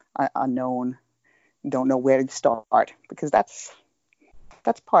unknown. Don't know where to start, because that's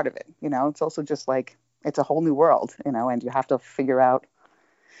part of it. It's also just like, it's a whole new world, and you have to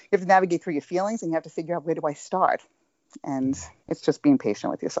navigate through your feelings, and you have to figure out, where do I start? And it's just being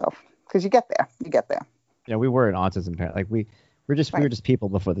patient with yourself, because you get there. We were an autism parent. Like we were just people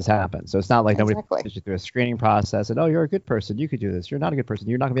before this happened. So it's not like nobody put you through a screening process and, "Oh, you're a good person. You could do this. You're not a good person.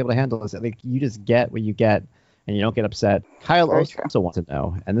 You're not gonna be able to handle this." Like, you just get what you get, and you don't get upset. Kyle also wants to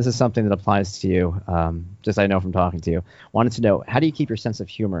know, and this is something that applies to you, just I know from talking to you, wanted to know, how do you keep your sense of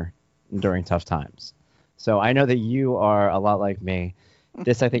humor during tough times? So I know that you are a lot like me.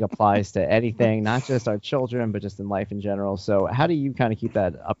 This, I think, applies to anything, not just our children, but just in life in general. So how do you kind of keep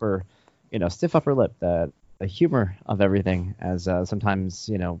that stiff upper lip, the humor of everything, as sometimes,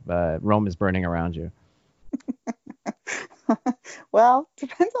 Rome is burning around you? Well,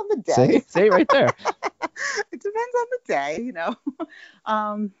 depends on the day. Say it right there. It depends on the day. But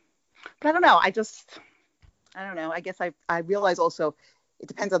I don't know. I don't know. I guess I realize also it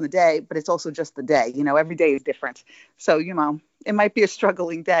depends on the day, but it's also just the day. Every day is different. So, it might be a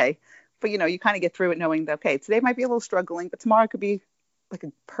struggling day, but, you kind of get through it knowing that, okay, today might be a little struggling, but tomorrow could be like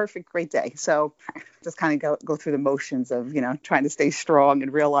a perfect, great day. So just kind of go through the motions of, trying to stay strong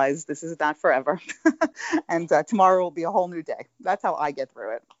and realize this is not forever. And tomorrow will be a whole new day. That's how I get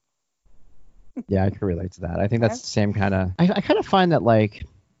through it. Yeah, I can relate to that. I think that's the same kind of... I kind of find that, like,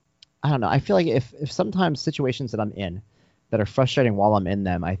 I don't know. I feel like if sometimes situations that I'm in that are frustrating while I'm in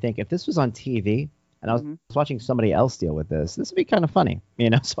them, I think if this was on TV and I was watching somebody else deal with this would be kind of funny,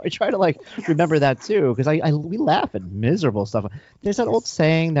 So I try to, like, remember that too, because we laugh at miserable stuff. There's that old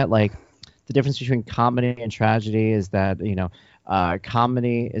saying that, like, the difference between comedy and tragedy is that,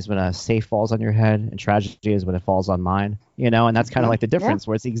 comedy is when a safe falls on your head and tragedy is when it falls on mine, and that's kind of like the difference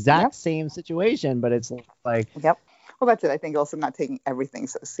where it's the exact same situation, but it's like... Yep. Well, that's it. I think also not taking everything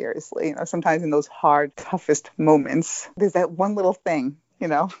so seriously. Sometimes in those hard, toughest moments, there's that one little thing,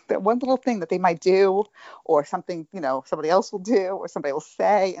 that one little thing that they might do or something, somebody else will do or somebody will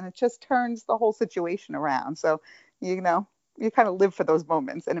say, and it just turns the whole situation around. So, you kind of live for those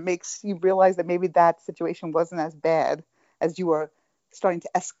moments, and it makes you realize that maybe that situation wasn't as bad as you were starting to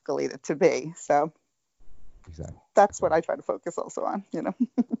escalate it to be. So exactly. That's what I try to focus also on,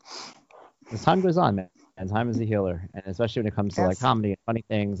 As time goes on, man, and time is a healer, and especially when it comes to like comedy and funny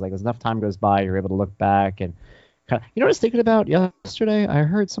things, like as enough time goes by, you're able to look back and kind of, what I was thinking about yesterday? I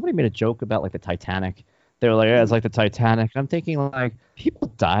heard somebody made a joke about like the Titanic. They were like, yeah, it's like the Titanic. And I'm thinking, like, people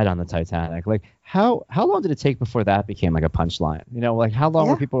died on the Titanic. Like, how long did it take before that became like a punchline? Like how long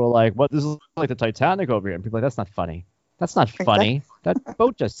were people like, what, this is like the Titanic over here? And people are like, that's not funny. That's not funny. That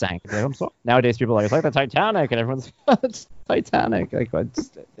boat just sank. Like, I'm sorry. Nowadays, people are like, it's like the Titanic, and everyone's it's Titanic. Like,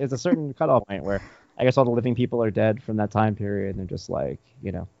 it's a certain cutoff point where I guess all the living people are dead from that time period, and they're just like,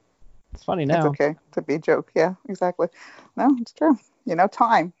 it's funny now. It's okay to be a joke. Yeah, exactly. No, it's true.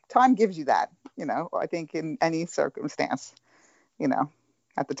 Time gives you that. I think in any circumstance,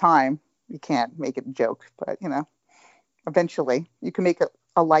 at the time you can't make it a joke, but eventually you can make it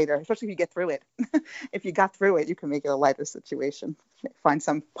a lighter, especially if you get through it. If you got through it, you can make it a lighter situation. Find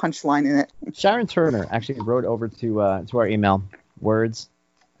some punchline in it. Sharon Turner actually wrote over to our email,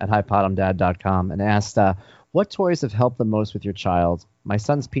 words@highpotamdad.com, and asked, what toys have helped the most with your child? My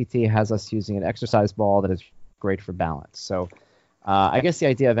son's PT has us using an exercise ball that is great for balance. So I guess the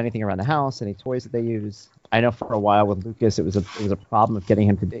idea of anything around the house, any toys that they use. I know for a while with Lucas, it was a problem of getting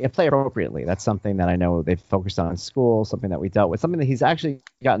him to play appropriately. That's something that I know they've focused on in school, something that we dealt with, something that he's actually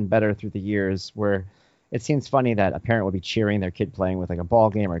gotten better through the years, where it seems funny that a parent would be cheering their kid playing with like a ball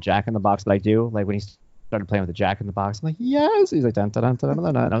game or a Jack-in-the-Box, but I do. Like when he started playing with the Jack-in-the-Box, I'm like, yes! He's like, dun, dun, dun, dun,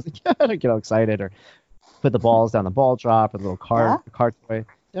 dun, dun. And I was like, yeah, I get all excited. Or put the balls down the ball drop, or the little car toy.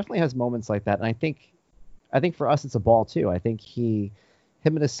 Definitely has moments like that. And I think for us, it's a ball too. I think him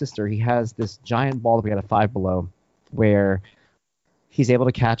and his sister, he has this giant ball that we got a Five Below, where he's able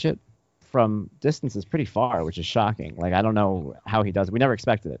to catch it from distances pretty far, which is shocking. Like, I don't know how he does it. We never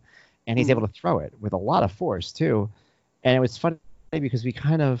expected it. And he's able to throw it with a lot of force too. And it was funny because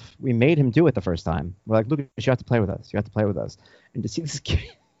we made him do it the first time. We're like, Lucas, you have to play with us. You have to play with us. And to see this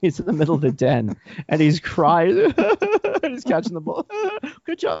kid, he's in the middle of the den and he's crying. He's catching the ball.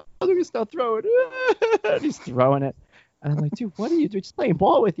 Good job, Lucas, now throw it. And he's throwing it. And I'm like, dude, what are you doing? Just playing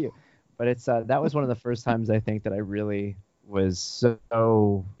ball with you. But it's that was one of the first times I think that I really was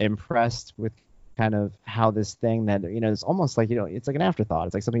so impressed with kind of how this thing that, it's almost like, it's like an afterthought.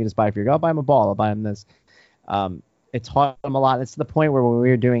 It's like something you just buy for your, I'll buy him a ball, I'll buy him this. It taught him a lot. It's to the point where when we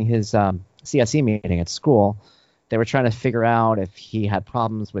were doing his CSE meeting at school, they were trying to figure out if he had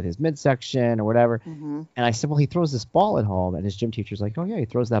problems with his midsection or whatever. Mm-hmm. And I said, well, he throws this ball at home. And his gym teacher's like, oh, yeah, he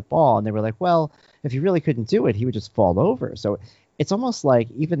throws that ball. And they were like, well, if he really couldn't do it, he would just fall over. So it's almost like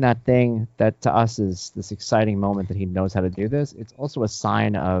even that thing that to us is this exciting moment that he knows how to do this, it's also a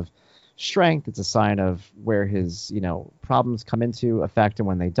sign of strength. It's a sign of where his, problems come into effect and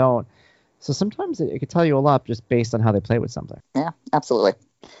when they don't. So sometimes it could tell you a lot just based on how they play with something. Yeah, absolutely.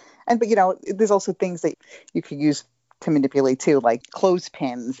 But, there's also things that you could use to manipulate too, like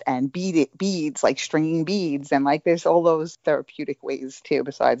clothespins and beads, like stringing beads. And like there's all those therapeutic ways too,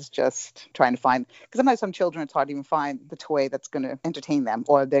 besides just trying to find, because sometimes some children, it's hard to even find the toy that's going to entertain them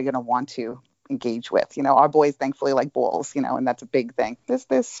or they're going to want to engage with. Our boys thankfully like balls, and that's a big thing.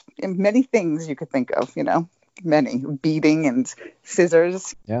 There's many things you could think of, many, beading and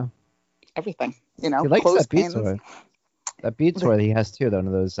scissors. Yeah. Everything, He likes that bead toy. That bead toy that he has too, though, one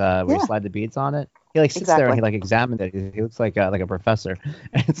of those where you slide the beads on it. He like sits there and Exactly. he like examines it. He looks like a professor.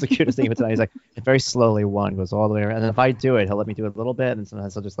 And it's the cutest thing. But tonight he's like very slowly one goes all the way around. And then if I do it, he'll let me do it a little bit. And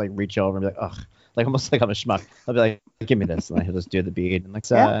sometimes I'll just like reach over and be like, ugh, like almost like I'm a schmuck. I'll be like, give me this, and then he'll just do the bead. And like,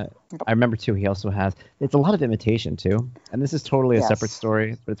 Yeah. I remember too. He also has it's a lot of imitation too. And this is totally a Yes. separate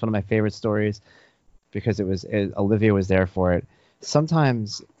story, but it's one of my favorite stories because Olivia was there for it.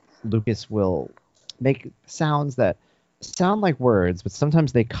 Sometimes Lucas will make sounds that sound like words, but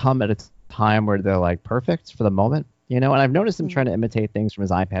sometimes they come at a time where they're like perfect for the moment, And I've noticed him trying to imitate things from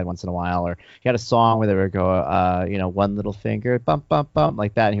his iPad once in a while, or he had a song where they would go, one little finger, bump, bump, bump,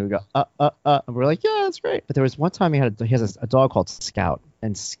 like that, and he would go, and we're like, yeah, that's great. But there was one time he has a dog called Scout,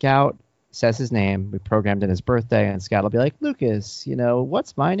 and Scout says his name. We programmed in his birthday, and Scout will be like, Lucas,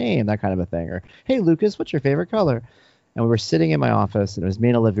 what's my name? That kind of a thing, or hey, Lucas, what's your favorite color? And we were sitting in my office, and it was me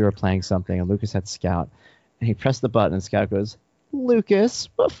and Olivia were playing something, and Lucas had Scout, and he pressed the button, and Scout goes, Lucas,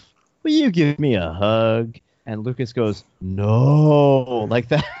 will you give me a hug? And Lucas goes, no, like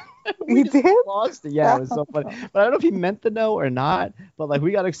that. He did? Lost it. Yeah, it was so funny. But I don't know if he meant the no or not, but like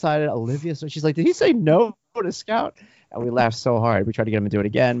we got excited. Olivia, so she's like, did he say no to Scout? And we laughed so hard. We tried to get him to do it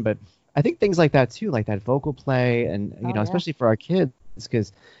again. But I think things like that too, like that vocal play, and, yeah. especially for our kids,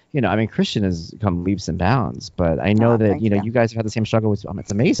 because, Christian has come leaps and bounds, but I know that, thank you. you guys have had the same struggle with,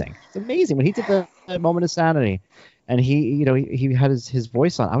 it's amazing. It's amazing. When he did the moment of sanity and he had his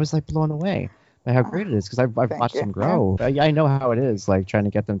voice on, I was like blown away by how great it is, because I've watched you. him grow. I know how it is, like trying to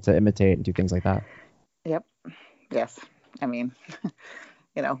get them to imitate and do things like that. Yep. Yes. I mean,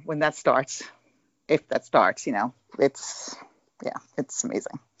 when that starts, if that starts, it's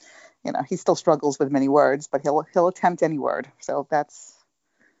amazing. He still struggles with many words, but he'll attempt any word. So that's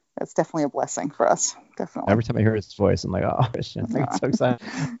definitely a blessing for us. Definitely. Every time I hear his voice, I'm like, oh, Christian, I'm so excited.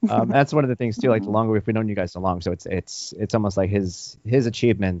 That's one of the things too. Like the longer we've known you guys so long, so it's almost like his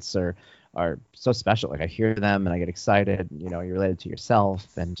achievements are so special. Like I hear them and I get excited. You're related to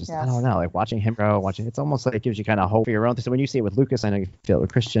yourself, and just I don't know, like watching him grow, it's almost like it gives you kind of hope for your own thing. So when you see it with Lucas, I know you feel it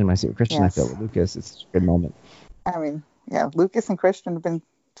with Christian. When I see it with Christian, Yes. I feel it with Lucas. It's a good moment. I mean, yeah, Lucas and Christian have been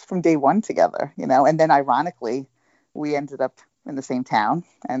from day one together, and then ironically, we ended up in the same town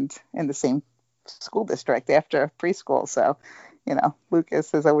and in the same school district after preschool. So,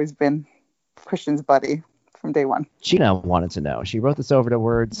 Lucas has always been Christian's buddy from day one. Gina wanted to know. She wrote this over to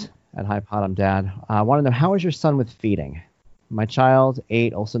words at Hi Pod, I'm Dad. I want to know, how is your son with feeding? My child,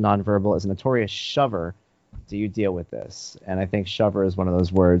 8, also nonverbal, is a notorious shover. Do you deal with this? And I think shover is one of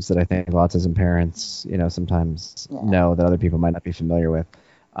those words that I think autism parents, sometimes know that other people might not be familiar with.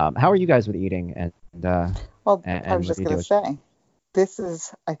 How are you guys with eating? And Well, and I was just what going do to you do say, this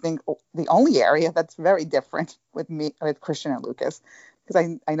is, I think, the only area that's very different with Christian and Lucas,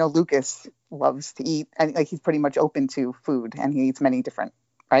 because I know Lucas loves to eat, and like he's pretty much open to food, and he eats many different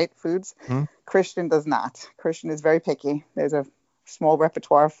foods. Hmm. Christian does not. Christian is very picky. There's a small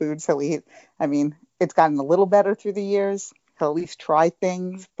repertoire of foods he'll eat. I mean, it's gotten a little better through the years. He'll at least try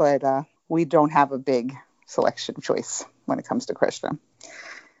things, but we don't have a big selection choice when it comes to Christian.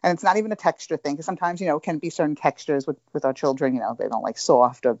 And it's not even a texture thing, because sometimes, it can be certain textures with our children. They don't like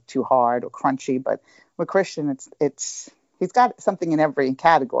soft or too hard or crunchy. But with Christian, he's got something in every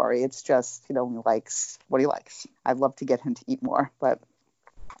category. It's just, he likes what he likes. I'd love to get him to eat more, but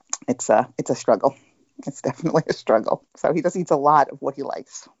it's a struggle. It's definitely a struggle. So he just eats a lot of what he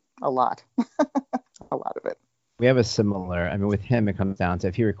likes. A lot. A lot of it. We have a similar, with him, it comes down to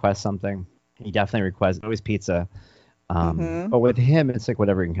if he requests something, he definitely requests always pizza. But with him, it's like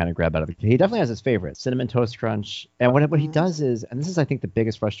whatever he can kind of grab out of it. He definitely has his favorite, Cinnamon Toast Crunch. And what he does is, and this is, I think, the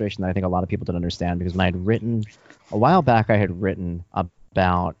biggest frustration that I think a lot of people don't understand, because when a while back, I had written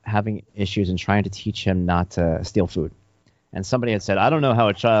about having issues and trying to teach him not to steal food. And somebody had said, I don't know how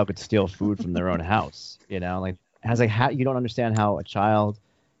a child could steal food from their own house. You don't understand how a child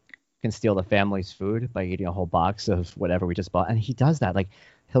can steal the family's food by eating a whole box of whatever we just bought. And he does that. Like,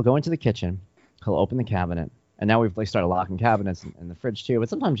 he'll go into the kitchen, he'll open the cabinet. And now we've started locking cabinets in the fridge too, but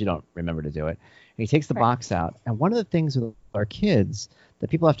sometimes you don't remember to do it. And he takes the box out. And one of the things with our kids that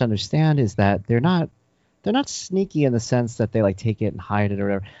people have to understand is that they're not sneaky in the sense that they take it and hide it or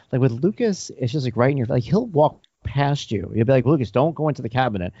whatever. Like with Lucas, it's just right in your, he'll walk past you. You'll be like, Lucas, don't go into the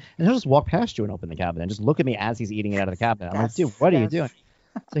cabinet. And he'll just walk past you and open the cabinet and just look at me as he's eating it out of the cabinet. I'm like, dude, what are you doing?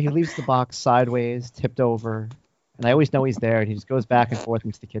 So he leaves the box sideways, tipped over. And I always know he's there, and he just goes back and forth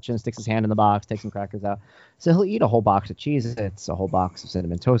into the kitchen, sticks his hand in the box, takes some crackers out. So he'll eat a whole box of Cheez-Its, a whole box of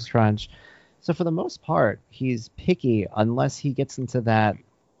Cinnamon Toast Crunch. So for the most part, he's picky unless he gets into that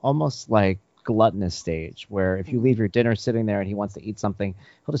almost like gluttonous stage where if you leave your dinner sitting there and he wants to eat something,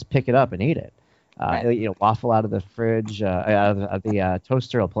 he'll just pick it up and eat it. Right. He'll eat a waffle out of the fridge, out of the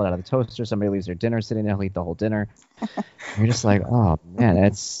toaster. He'll pull it out of the toaster. Somebody leaves their dinner sitting there. He'll eat the whole dinner. You're just like, oh man,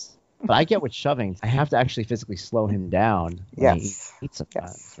 it's. But I get with shoving. I have to actually physically slow him down when he eats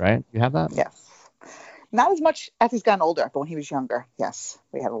sometimes, right? You have that? Yes. Not as much as he's gotten older, but when he was younger, yes,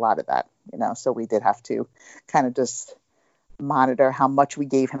 we had a lot of that, so we did have to kind of just monitor how much we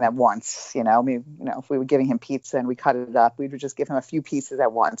gave him at once. If we were giving him pizza and we cut it up, we would just give him a few pieces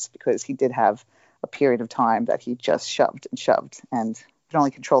at once because he did have a period of time that he just shoved, and you can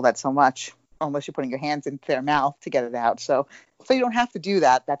only control that so much unless you're putting your hands into their mouth to get it out. So you don't have to do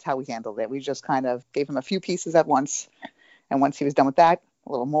that. That's how we handled it. We just kind of gave him a few pieces at once, and once he was done with that,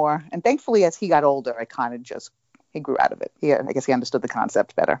 a little more. And thankfully, as he got older, he grew out of it. I guess he understood the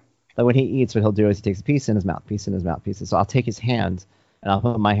concept better. Like when he eats, what he'll do is he takes a piece in his mouth, pieces. So I'll take his hand and I'll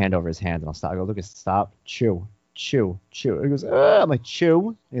put my hand over his hand and I'll stop. I go, Lucas, stop, chew. He goes, I'm like, chew.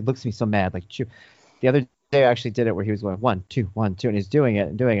 And he looks at me so mad, like, chew. The other day I actually did it where he was going 1, 2, 1, 2, and he's doing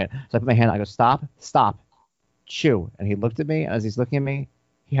it. So I put my hand, I go, stop, chew. And he looked at me, and as he's looking at me,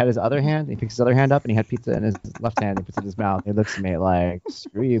 he had his other hand. He picks his other hand up, and he had pizza in his left hand. He puts it in his mouth. He looks at me like,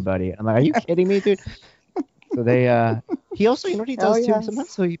 "Screw you, buddy." I'm like, "Are you kidding me, dude?" So he also, what he does too? Sometimes,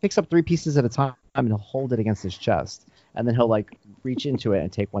 so he picks up 3 pieces at a time, and he'll hold it against his chest, and then he'll like reach into it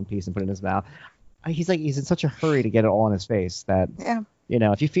and take one piece and put it in his mouth. He's in such a hurry to get it all in his face that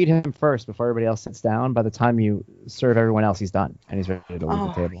if you feed him first before everybody else sits down, by the time you serve everyone else, he's done and he's ready to leave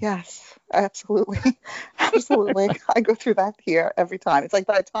the table. Yes, absolutely. I go through that here every time. It's like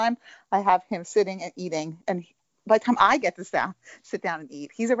by the time I have him sitting and eating, and by the time I get to sit down and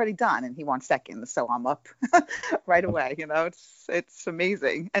eat, he's already done and he wants seconds. So I'm up right away. It's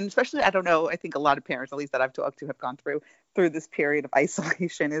amazing. And especially, I don't know, I think a lot of parents, at least that I've talked to, have gone through this period of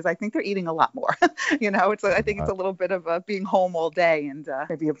isolation I think they're eating a lot more. I think it's a little bit of being home all day and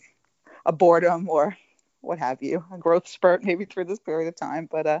maybe a boredom or what have you, a growth spurt maybe through this period of time.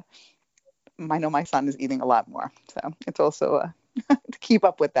 But I know my son is eating a lot more. So it's also to keep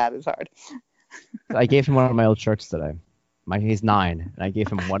up with that is hard. I gave him one of my old shirts today. He's 9, and I gave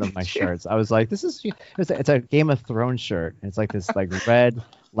him one of my shirts. I was like, it's a Game of Thrones shirt. It's like this red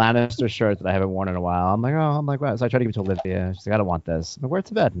Lannister shirt that I haven't worn in a while. I'm like, wow. So I tried to give it to Olivia. She's like, I don't want this. I'm like, wear it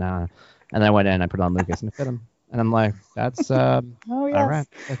to bed now. And then I went in, I put it on Lucas, and it fit him. And I'm like, that's all right.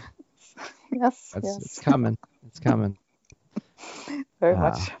 Yes. It's coming. It's coming. Very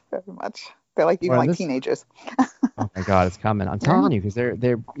much. They're like even like teenagers. Oh my God, it's coming! I'm telling you, because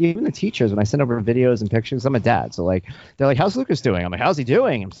they're even the teachers. When I send over videos and pictures, I'm a dad, so they're like, "How's Lucas doing?" I'm like, "How's he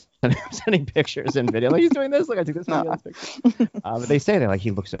doing?" I'm sending pictures and video. Like, he's doing this. Like, I took this video. But they say that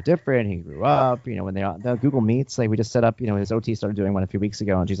he looks so different. He grew up. When the Google Meets, we just set up. His OT started doing one a few weeks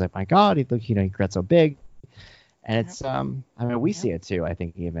ago, and she's like, "My God, he got so big." And it's we see it too. I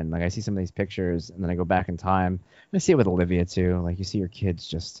think even I see some of these pictures, and then I go back in time, and I see it with Olivia too. You see your kids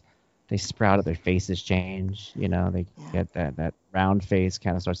just. They sprout out, their faces change, they get that round face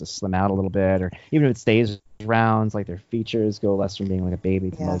kind of starts to slim out a little bit, or even if it stays round, their features go less from being like a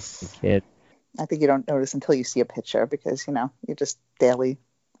baby to like a kid. I think you don't notice until you see a picture because, you're just daily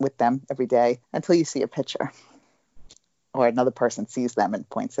with them every day until you see a picture or another person sees them and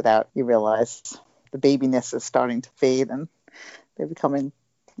points it out. You realize the babiness is starting to fade and they're becoming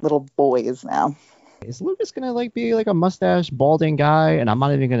little boys now. Is Lucas gonna be a mustache balding guy, and I'm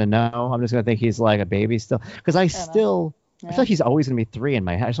not even gonna know? I'm just gonna think he's like a baby still, because I feel like he's always gonna be 3 in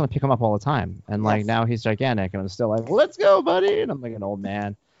my head. I just want to pick him up all the time, and now he's gigantic, and I'm still like, let's go, buddy, and I'm like an old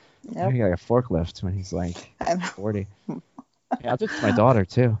man. Yep. Maybe a forklift when he's 40. I'll do it to my daughter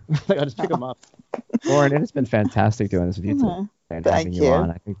too. I'll just pick him up. Lauren, it's been fantastic doing this with you today and having you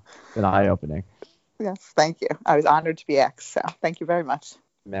on. I think it's been eye-opening. Yes, thank you. I was honored to be X, so thank you very much.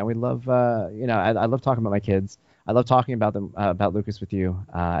 Man, we love, I love talking about my kids. I love talking about them, about Lucas with you.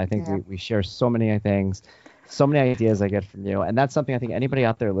 I think we share so many things, so many ideas I get from you. And that's something I think anybody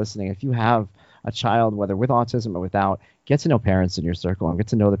out there listening, if you have a child, whether with autism or without, get to know parents in your circle and get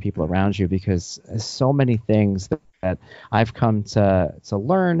to know the people around you, because there's so many things that I've come to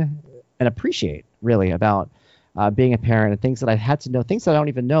learn and appreciate really about being a parent, and things that I've had to know, things that I don't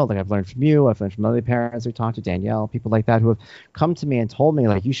even know. I've learned from you, I've learned from other parents we talked to, Danielle, people like that who have come to me and told me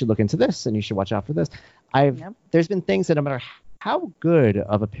you should look into this and you should watch out for this. There's been things that no matter how good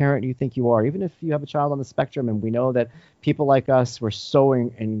of a parent you think you are, even if you have a child on the spectrum, and we know that people like us, we're so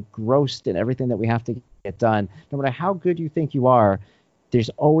engrossed in everything that we have to get done, no matter how good you think you are, there's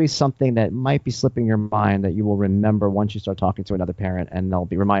always something that might be slipping your mind that you will remember once you start talking to another parent, and they'll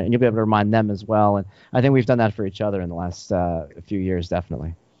be reminded, and you'll be able to remind them as well. And I think we've done that for each other in the last few years,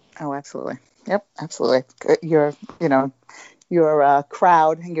 definitely. Oh, absolutely. Yep, absolutely. Your your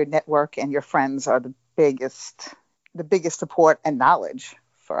crowd and your network and your friends are the biggest support and knowledge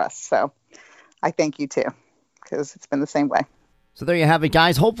for us. So I thank you too, because it's been the same way. So there you have it,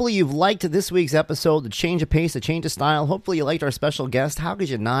 guys. Hopefully you've liked this week's episode, the change of pace, the change of style. Hopefully you liked our special guest. How could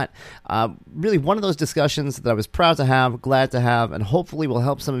you not? Really one of those discussions that I was proud to have, glad to have, and hopefully will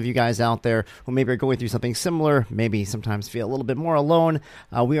help some of you guys out there who maybe are going through something similar, maybe sometimes feel a little bit more alone.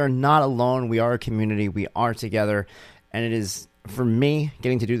 We are not alone. We are a community. We are together. And it is, for me,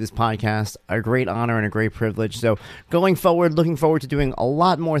 getting to do this podcast, a great honor and a great privilege. So going forward, looking forward to doing a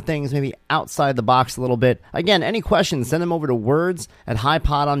lot more things, maybe outside the box a little bit. Again, any questions, send them over to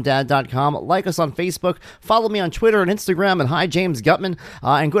words@highpodomdad.com. Like us on Facebook. Follow me on Twitter and Instagram at HiJamesGutman.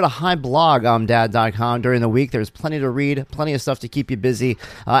 And go to highblogomdad.com during the week. There's plenty to read, plenty of stuff to keep you busy.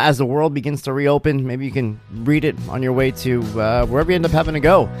 As the world begins to reopen, maybe you can read it on your way to wherever you end up having to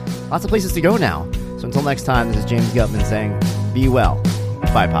go. Lots of places to go now. So until next time, this is James Gutman saying, be well.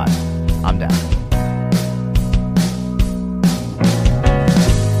 Bye, Pod. I'm Dad.